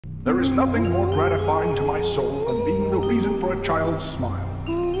There is nothing more gratifying to my soul than being the reason for a child's smile.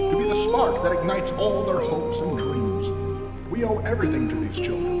 To be the spark that ignites all their hopes and dreams. We owe everything to these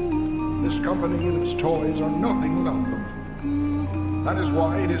children. This company and its toys are nothing without them. That is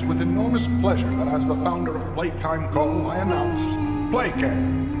why it is with enormous pleasure that as the founder of Playtime Co., I announce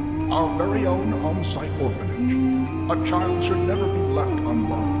Playcare, our very own on-site orphanage. A child should never be left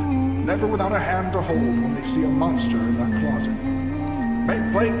unloved, never without a hand to hold when they see a monster in that closet. May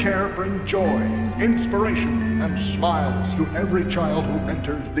Playcare bring joy, inspiration, and smiles to every child who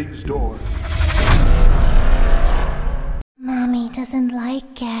enters these doors. Mommy doesn't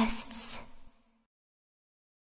like guests.